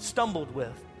stumbled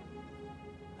with.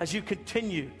 As you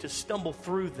continue to stumble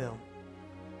through them,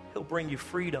 he'll bring you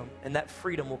freedom, and that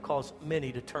freedom will cause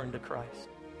many to turn to Christ.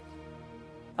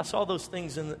 I saw those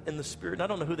things in the Spirit, and I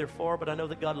don't know who they're for, but I know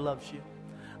that God loves you.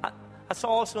 I saw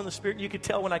also in the Spirit, and you could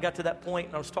tell when I got to that point,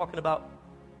 and I was talking about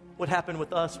what happened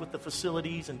with us with the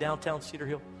facilities in downtown Cedar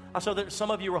Hill. I saw that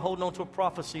some of you were holding on to a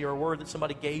prophecy or a word that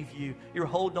somebody gave you. You were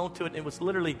holding on to it, and it was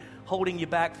literally holding you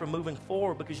back from moving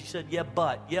forward because you said, yeah,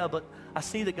 but I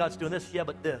see that God's doing this, yeah,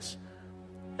 but this.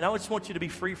 And I just want you to be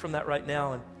free from that right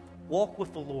now and walk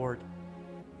with the Lord.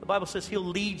 The Bible says he'll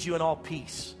lead you in all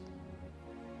peace.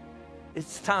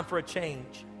 It's time for a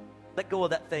change. Let go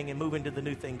of that thing and move into the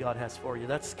new thing God has for you.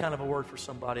 That's kind of a word for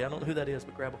somebody. I don't know who that is,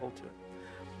 but grab a hold to it.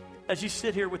 As you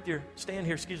stand here with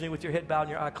your head bowed and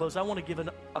your eye closed, I want to give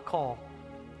a call,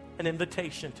 an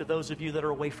invitation to those of you that are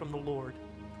away from the Lord.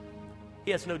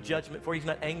 He has no judgment for you. He's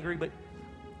not angry, but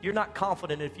you're not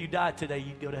confident if you died today,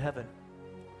 you'd go to heaven.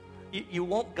 You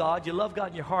want God, you love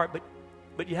God in your heart,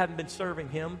 but you haven't been serving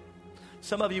him.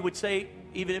 Some of you would say,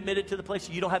 even admit it to the place,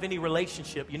 you don't have any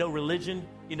relationship. You know religion,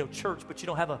 you know church, but you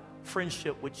don't have a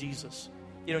friendship with Jesus.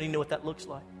 You don't even know what that looks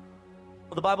like.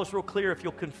 Well, the Bible's real clear. If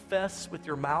you'll confess with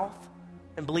your mouth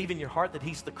and believe in your heart that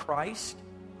he's the Christ,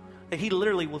 that he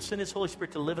literally will send his Holy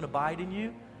Spirit to live and abide in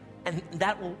you, and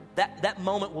that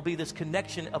moment will be this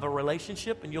connection of a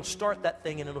relationship, and you'll start that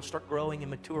thing, and it'll start growing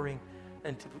and maturing,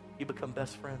 and you become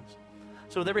best friends.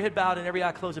 So with every head bowed and every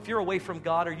eye closed, if you're away from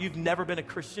God or you've never been a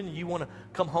Christian and you want to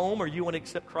come home or you want to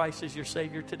accept Christ as your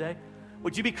Savior today,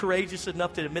 would you be courageous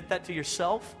enough to admit that to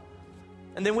yourself?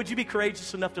 And then would you be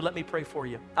courageous enough to let me pray for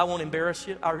you? I won't embarrass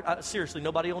you. Seriously,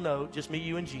 nobody will know, just me,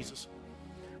 you, and Jesus.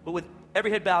 But with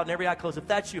every head bowed and every eye closed, if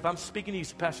that's you, if I'm speaking to you,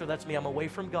 say, Pastor, that's me. I'm away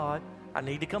from God. I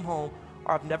need to come home.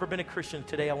 Or I've never been a Christian.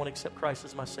 Today I want to accept Christ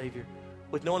as my Savior.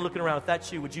 With no one looking around, if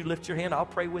that's you, would you lift your hand? I'll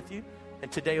pray with you.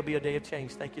 And today will be a day of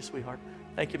change. Thank you, sweetheart.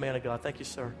 Thank you, man of God. Thank you,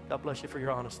 sir. God bless you for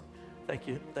your honesty. Thank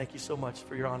you. Thank you so much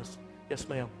for your honesty. Yes,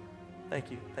 ma'am. Thank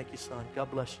you. Thank you, son.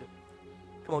 God bless you.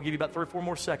 Come on, I'll give you about 3 or 4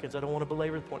 more seconds. I don't want to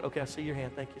belabor the point. Okay, I see your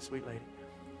hand. Thank you, sweet lady.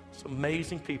 Some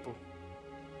amazing people.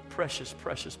 Precious,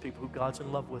 precious people who God's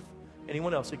in love with.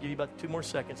 Anyone else? I'll give you about 2 more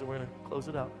seconds and we're going to close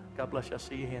it out. God bless you. I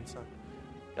see your hand, son.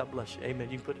 God bless you. Amen.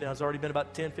 You can put it down. It's already been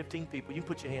about 10, 15 people. You can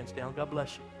put your hands down. God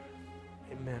bless you.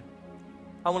 Amen.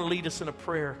 I want to lead us in a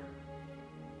prayer.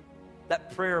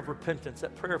 That prayer of repentance,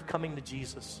 that prayer of coming to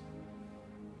Jesus.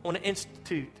 I want to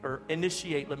institute or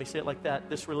initiate, let me say it like that,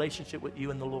 this relationship with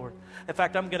you and the Lord. In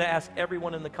fact, I'm going to ask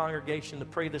everyone in the congregation to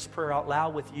pray this prayer out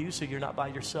loud with you so you're not by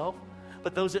yourself.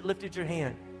 But those that lifted your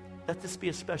hand, let this be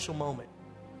a special moment.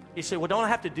 You say, well, don't I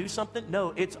have to do something?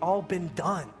 No, it's all been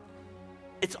done.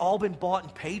 It's all been bought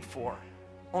and paid for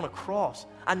on a cross.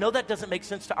 I know that doesn't make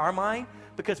sense to our mind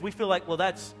because we feel like, well,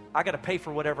 I got to pay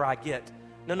for whatever I get.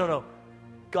 No.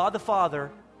 God the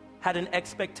Father had an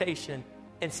expectation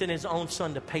and sent his own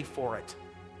son to pay for it.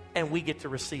 And we get to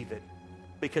receive it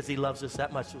because he loves us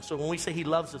that much. So when we say he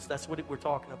loves us, that's what we're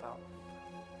talking about.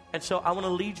 And so I want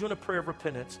to lead you in a prayer of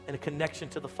repentance and a connection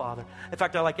to the Father. In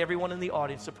fact, I'd like everyone in the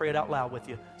audience to pray it out loud with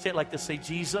you. Say it like this. Say,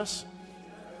 Jesus,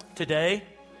 today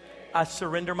I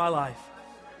surrender my life.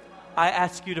 I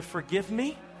ask you to forgive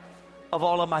me of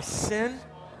all of my sin,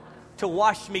 to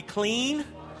wash me clean,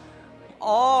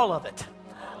 all of it.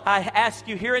 I ask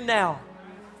you here and now,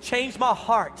 change my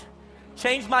heart,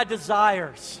 change my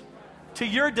desires to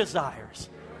your desires.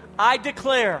 I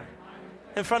declare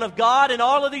in front of God and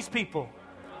all of these people,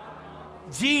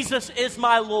 Jesus is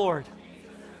my Lord.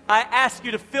 I ask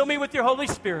you to fill me with your Holy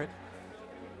Spirit.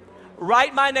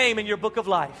 Write my name in your book of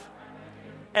life.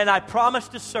 And I promise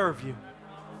to serve you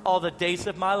all the days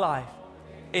of my life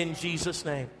in Jesus'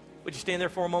 name. Would you stand there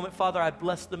for a moment? Father, I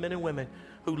bless the men and women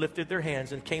who lifted their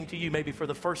hands and came to you maybe for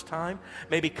the first time,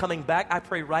 maybe coming back. I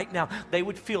pray right now they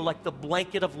would feel like the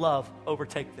blanket of love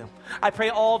overtake them. I pray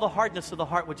all the hardness of the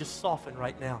heart would just soften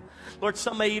right now. Lord,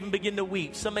 some may even begin to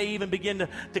weep. Some may even begin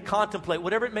to contemplate,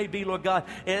 whatever it may be, Lord God,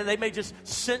 and they may just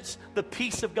sense the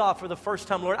peace of God for the first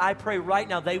time. Lord, I pray right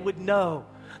now they would know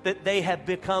that they have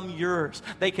become yours.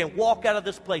 They can walk out of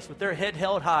this place with their head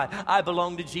held high. I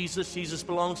belong to Jesus. Jesus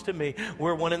belongs to me.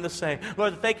 We're one and the same.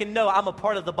 Lord, that they can know I'm a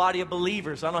part of the body of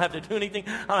believers. I don't have to do anything.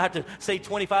 I don't have to say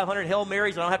 2,500 Hail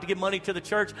Marys. I don't have to give money to the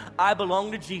church. I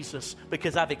belong to Jesus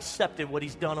because I've accepted what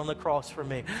he's done on the cross for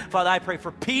me. Father, I pray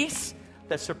for peace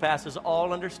that surpasses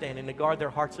all understanding to guard their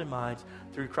hearts and minds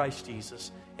through Christ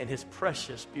Jesus. In his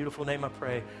precious, beautiful name I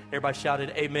pray. Everybody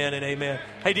shouted amen and amen.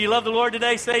 Hey, do you love the Lord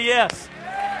today? Say yes.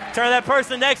 Turn to that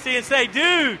person next to you and say,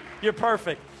 dude, you're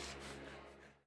perfect.